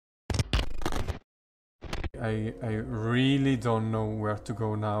I really don't know where to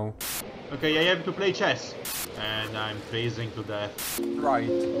go now. Okay, I have to play chess. And I'm freezing to death. Right.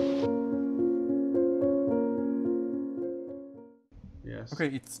 Yes. Okay,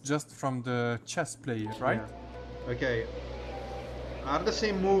 it's just from the chess player, right? Yeah. Okay. Are the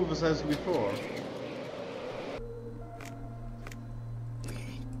same moves as before?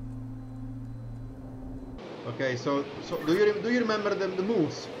 Okay, so do you remember the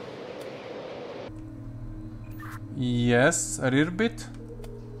moves? Yes, a little bit.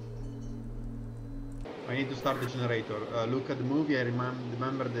 I need to start the generator. Look at the movie. I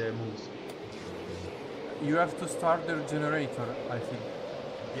remember the moves. You have to start the generator, I think.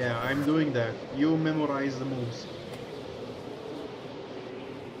 Yeah, I'm doing that. You memorize the moves.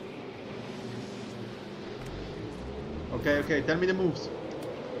 Okay, okay. Tell me the moves.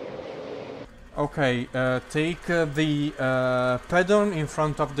 Okay, take the pawn in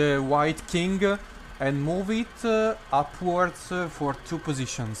front of the white king and move it upwards for 2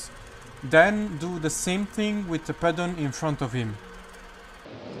 positions. Then do the same thing with the pawn in front of him.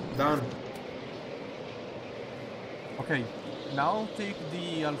 Done. Okay, now take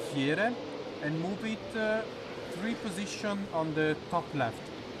the alfiere and move it 3 positions on the top left.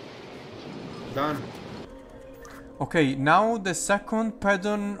 Done. Okay, now the second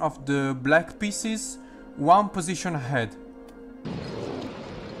pattern of the black pieces, 1 position ahead.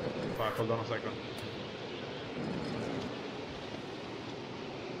 Fuck, hold on a second.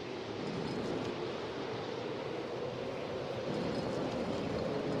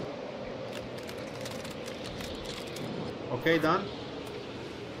 Okay, done.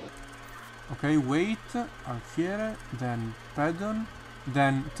 Okay, wait, alfiere, then pattern,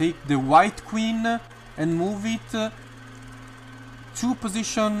 then take the white queen and move it 2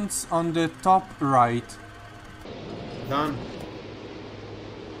 positions on the top right. Done.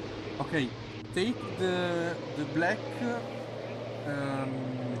 Okay, take the black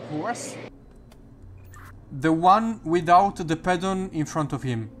horse, the one without the pattern in front of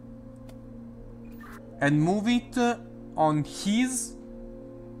him, and move it on his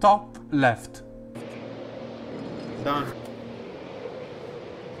top left. Done.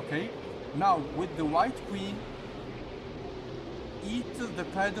 Okay, now with the white queen, eat the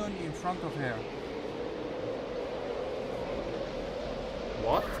pattern in front of her.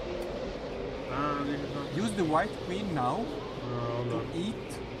 What? This is not... Use the white queen now hold to on.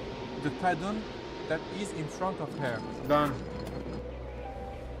 eat the pattern that is in front of her. Done.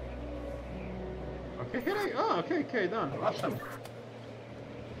 Okay, can I... Oh, okay, okay, done. Awesome.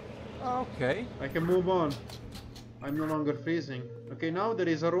 Okay. I can move on. I'm no longer freezing. Okay, now there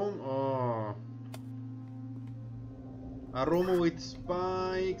is a room. Oh. A room with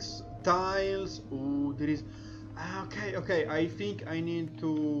spikes, tiles. Ooh, there is... Okay, okay. I think I need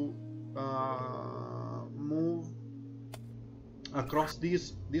to move across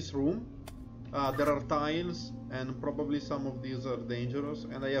this room. There are tiles, and probably some of these are dangerous.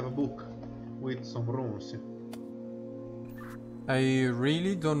 And I have a book with some runes. I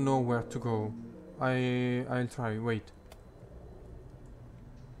really don't know where to go. I'll try. Wait.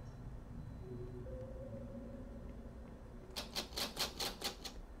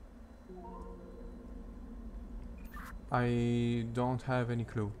 I don't have any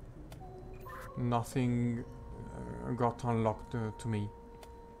clue. Nothing got unlocked to me.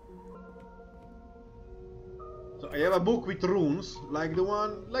 So I have a book with runes, like the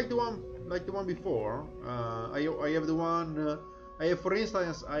one before. I have the one. I have, for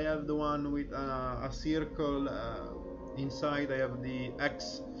instance, I have the one with a circle inside. I have the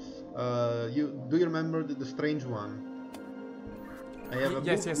X. Do you remember the strange one? I have a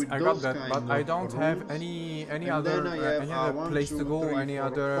Yes, book yes, with I those got that, but kind I of don't have runes. any And other then I have any other 1, place 2, to go, 3, any 4,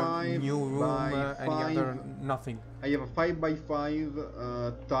 other 5 new room, by any 5. other nothing. I have a 5 by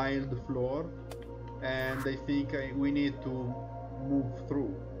 5 tiled floor, and I think we need to move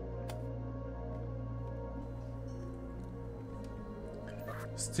through.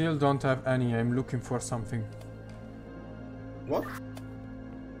 Still don't have any. I'm looking for something. What?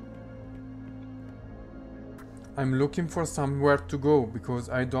 I'm looking for somewhere to go because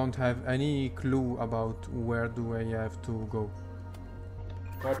I don't have any clue about where do I have to go.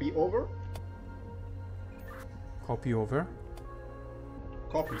 Copy over? Copy over?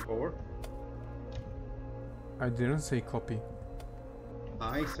 Copy over? I didn't say copy.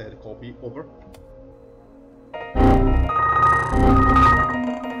 I said copy over.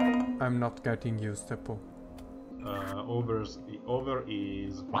 I'm not getting you, Steppo. Over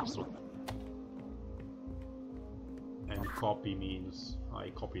is and copy means I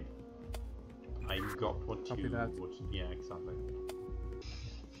copied. I got what Copy you that. yeah, exactly.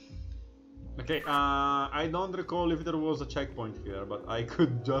 Okay, I don't recall if there was a checkpoint here, but I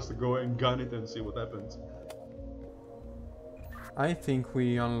could just go and gun it and see what happens. I think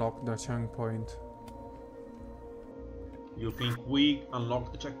we unlocked the checkpoint. You think we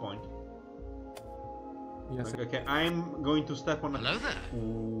unlocked the checkpoint? Yes. Okay, I'm going to step on a... Hello there.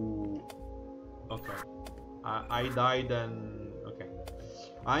 Ooh. Okay. I died and... Okay.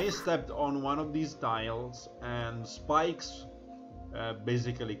 I stepped on one of these tiles and spikes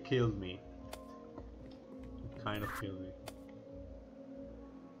basically killed me. Kind of killed me.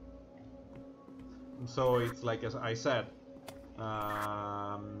 So it's like as I said,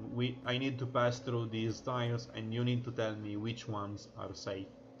 I need to pass through these tiles and you need to tell me which ones are safe.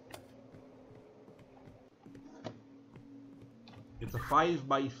 It's a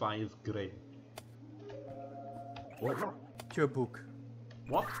 5x5 grid. What? Your book.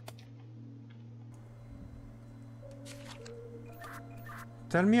 What?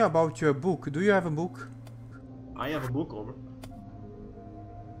 Tell me about your book. Do you have a book? I have a book over.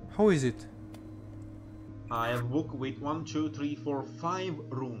 How is it? I have a book with 1, 2, 3, 4, 5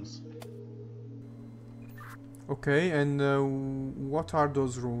 runes. Okay, and what are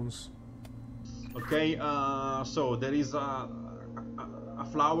those runes? Okay, so there is a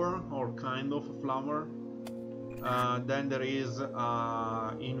flower, or kind of a flower. Then there is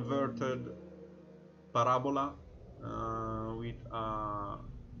inverted parabola with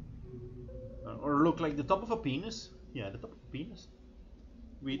or look like the top of a penis. Yeah, the top of a penis.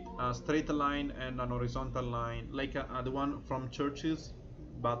 With a straight line and an horizontal line, like the one from churches,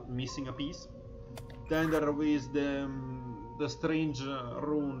 but missing a piece. Then there is the strange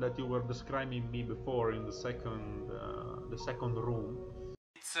rune that you were describing me before in the second room.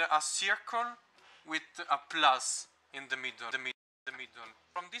 It's a circle with a plus in the middle.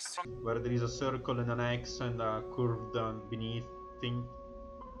 Where there is a circle and an X and a curved beneath thing.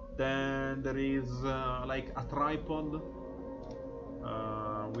 Then there is like a tripod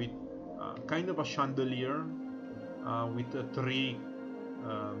with kind of a chandelier with 3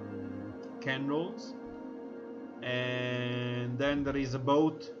 candles, and then there is a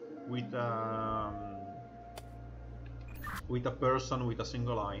boat with a person with a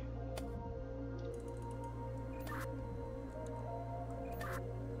single eye.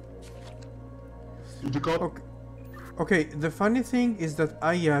 Did you call? Okay, the funny thing is that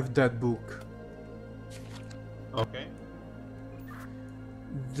I have that book. Okay.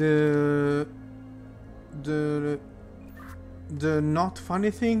 The not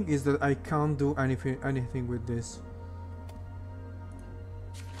funny thing is that I can't do anything with this.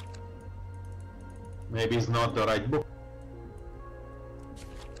 Maybe it's not the right book.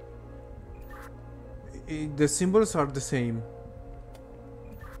 The symbols are the same.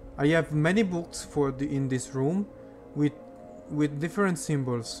 I have many books in this room with different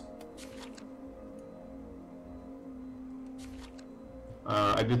symbols.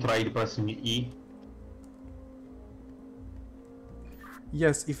 Have you tried pressing E?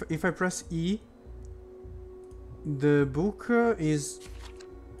 Yes, if I press E, the book I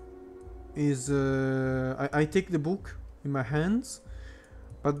take the book in my hands,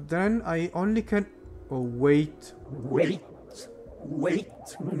 but then I only can... Oh, wait, mate.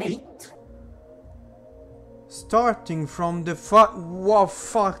 Starting from the wow,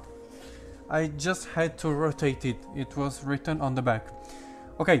 fuck. I just had to rotate it. It was written on the back.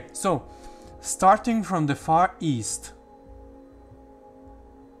 Okay, so starting from the far east.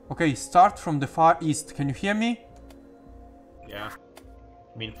 Okay, start from the far east. Can you hear me? Yeah.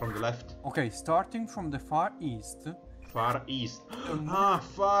 I mean from the left. Okay, starting from the far east. Far east.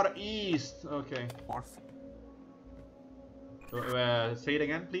 Far east. Okay. North. Say it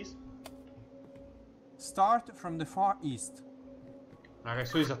again, please. Start from the far east. Okay,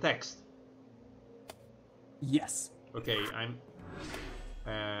 so it's a text. Yes. Okay,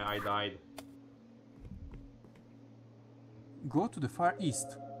 I died. Go to the far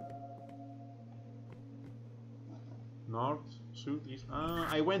east. North, south, east.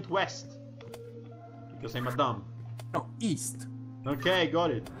 I went west. Because I'm a dumb. No, east. Okay,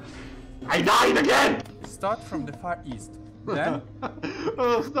 got it. I died again! Start from the far east. Then...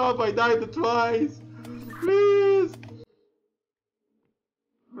 Oh, stop, I died twice! Please!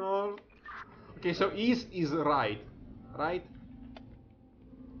 North. Okay, so east is right. Right?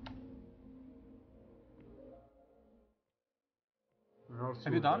 North,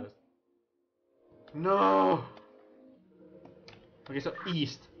 Have you done? west. No! Okay, so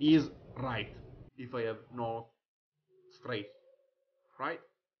east is right. If I have north straight. Right?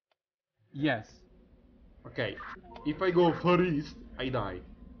 Yes. Okay. If I go far east, I die.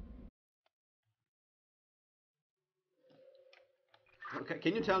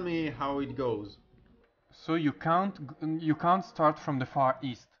 can you tell me how it goes? So you can't start from the far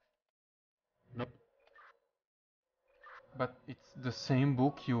east. Nope. But it's the same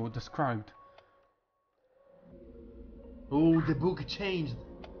book you described. Oh, the book changed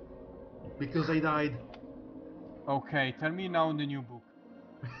because I died. Okay, tell me now the new book.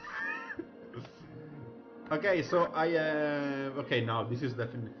 Okay, so I have. Okay, now this is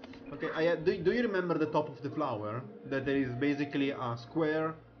definitely. Okay, do you remember the top of the flower? That there is basically a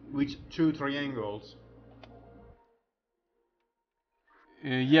square with two triangles.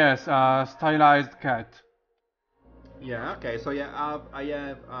 Yes, a stylized cat. Yeah, okay, so yeah, I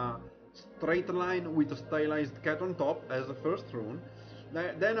have a straight line with a stylized cat on top as the first rune.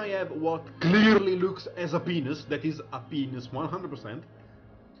 Then I have what clearly looks as a penis, that is a penis 100%.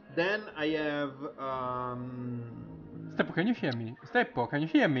 Then I have. Steppo, can you hear me? Steppo, can you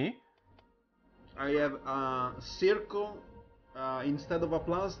hear me? I have a circle. Instead of a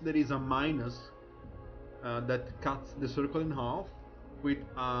plus, there is a minus that cuts the circle in half with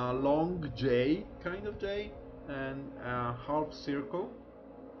a long J, kind of J, and a half circle.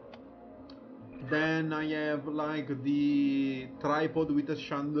 Then I have like the tripod with a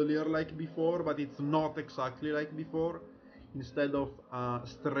chandelier like before, but it's not exactly like before. Instead of a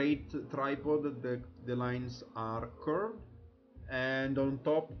straight tripod, the lines are curved. And on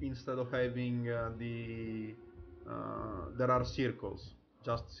top, instead of having there are circles,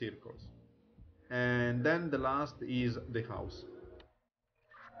 just circles. And then the last is the house.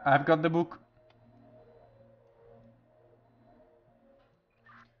 I've got the book.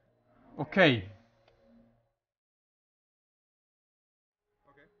 Okay.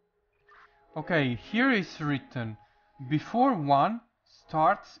 Okay, here is written, before one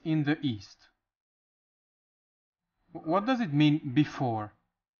starts in the east. What does it mean, before?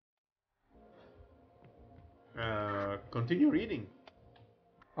 Continue reading.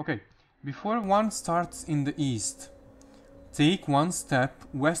 Okay, before one starts in the east, take one step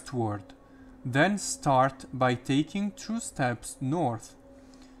westward, then start by taking 2 steps north.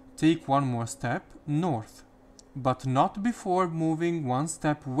 Take one more step north, but not before moving 1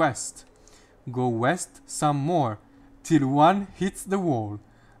 step west. Go west some more, till one hits the wall,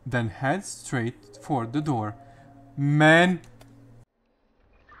 then head straight for the door. Man!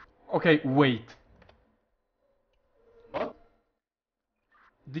 Okay, wait. What?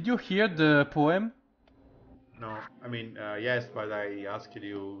 Did you hear the poem? No, I mean, yes, but I asked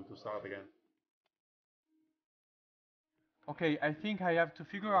you to start again. Okay, I think I have to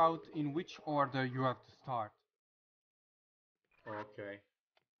figure out in which order you have to start. Okay.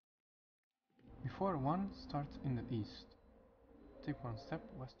 Before one starts in the east, take 1 step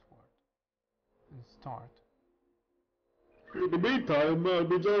westward, and start. In the meantime, I'll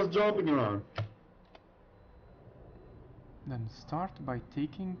be just jumping around. Then start by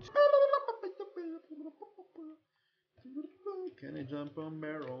taking. Can I jump on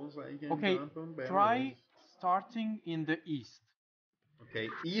barrels? I can Okay, jump on barrels. try starting in the east. Okay,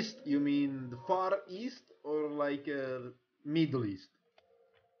 east, you mean the far east or like Middle East?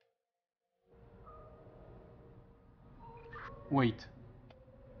 Wait.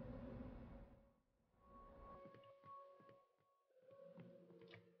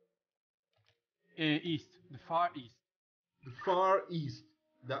 East, the far east. The far east,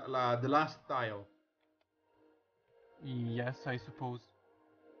 the last tile. Yes, I suppose.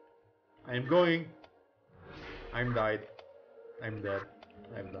 I'm going. I'm died. I'm dead.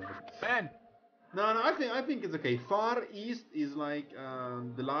 I'm done. Ben! No, no, I think it's okay. Far east is like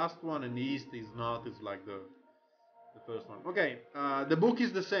the last one, and east is not. It's like the first one. Okay, the book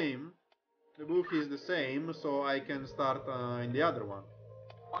is the same. The book is the same, so I can start in the other one.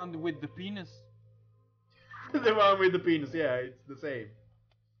 One with the penis. The one with the penis, yeah, it's the same.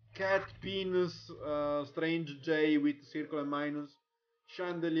 Cat, penis, strange J with circle and minus,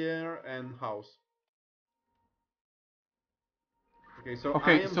 chandelier, and house. Okay, so I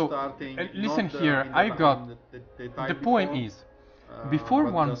Okay, am so starting. listen Not here, in I got the the type poem before, is before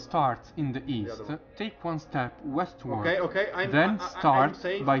but one just starts in the the east, other one. take 1 step westward. Okay, okay, Then I'm start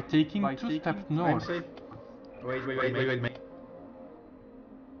safe. by taking 2 steps I'm north. safe. Wait.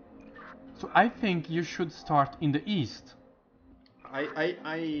 So I think you should start in the east.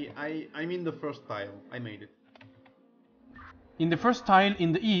 I'm in the first tile. I made it. In the first tile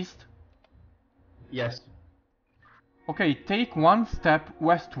in the east? Yes. Okay, take 1 step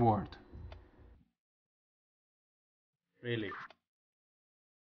westward. Really?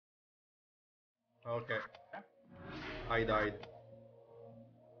 Okay. I died.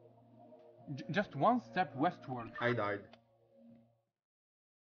 Just 1 step westward. I died.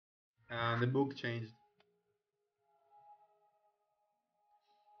 And the book changed.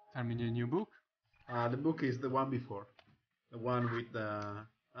 Tell me the new book. The book is the one before. The one with the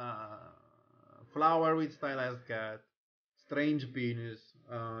flower with stylized cat, strange penis,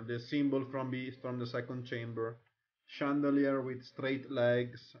 the symbol from the second chamber, chandelier with straight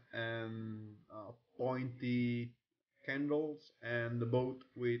legs and pointy candles, and the boat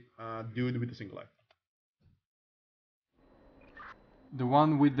with a dude with a single eye. The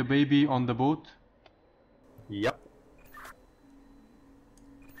one with the baby on the boat? Yep.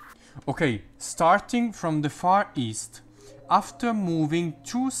 Okay, starting from the far east, after moving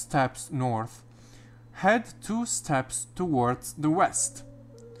 2 steps north, head 2 steps towards the west.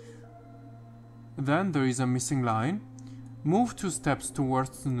 Then there is a missing line. Move 2 steps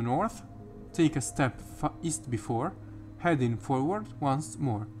towards the north, take a step east before, heading forward once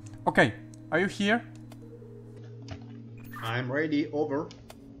more. Okay, are you here? I'm ready, over.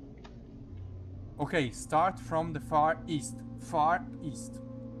 Okay, start from the far east. Far east.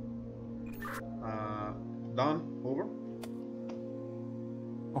 Done, over.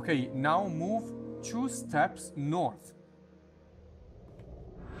 Okay, now move 2 steps north.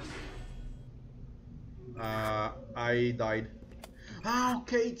 I died. Ah,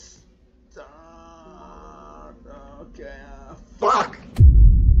 okay, it's... okay, fuck!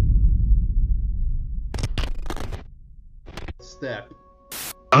 Step.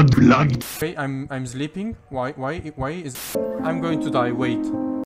 Okay, I'm sleeping. Why is... I'm going to die, wait.